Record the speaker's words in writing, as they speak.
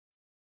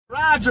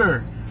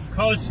Roger!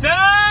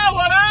 Kosta,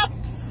 what up?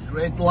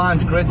 Great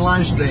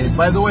lunch today.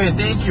 By the way,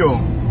 thank you.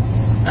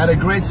 Had a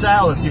great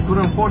salad. You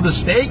couldn't afford the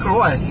steak or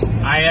what?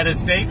 I had a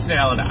steak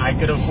salad. I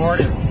could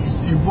afford it.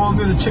 You bought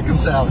me the chicken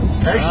salad.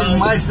 Actually,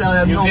 my salad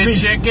had no meat. You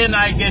get chicken,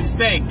 I get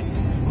steak.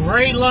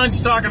 Great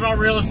lunch talking about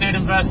real estate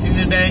investing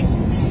today.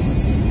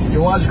 It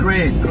was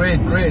great.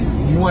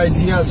 New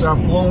ideas are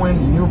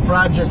flowing, new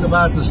project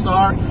about to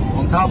start.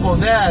 On top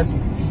of that,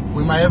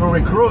 we might have a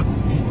recruit.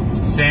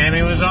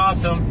 Sammy was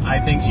awesome. I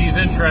think she's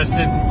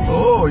interested.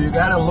 Oh, you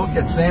gotta look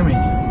at Sammy.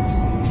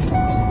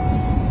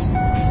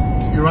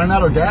 You run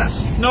out of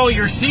gas? No,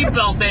 your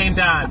seatbelt ain't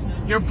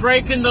on. You're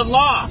breaking the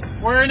law.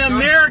 We're in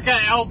America,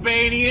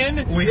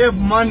 Albanian. We have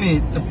money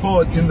to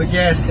put in the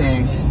gas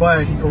tank,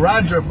 but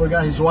Roger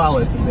forgot his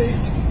wallet today.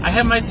 I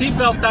have my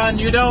seatbelt on,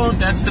 you don't.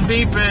 That's the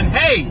beeping.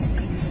 Hey,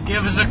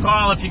 give us a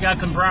call if you got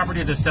some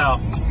property to sell.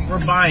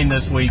 We're buying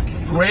this week.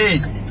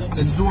 Great.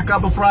 Let's do a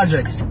couple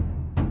projects.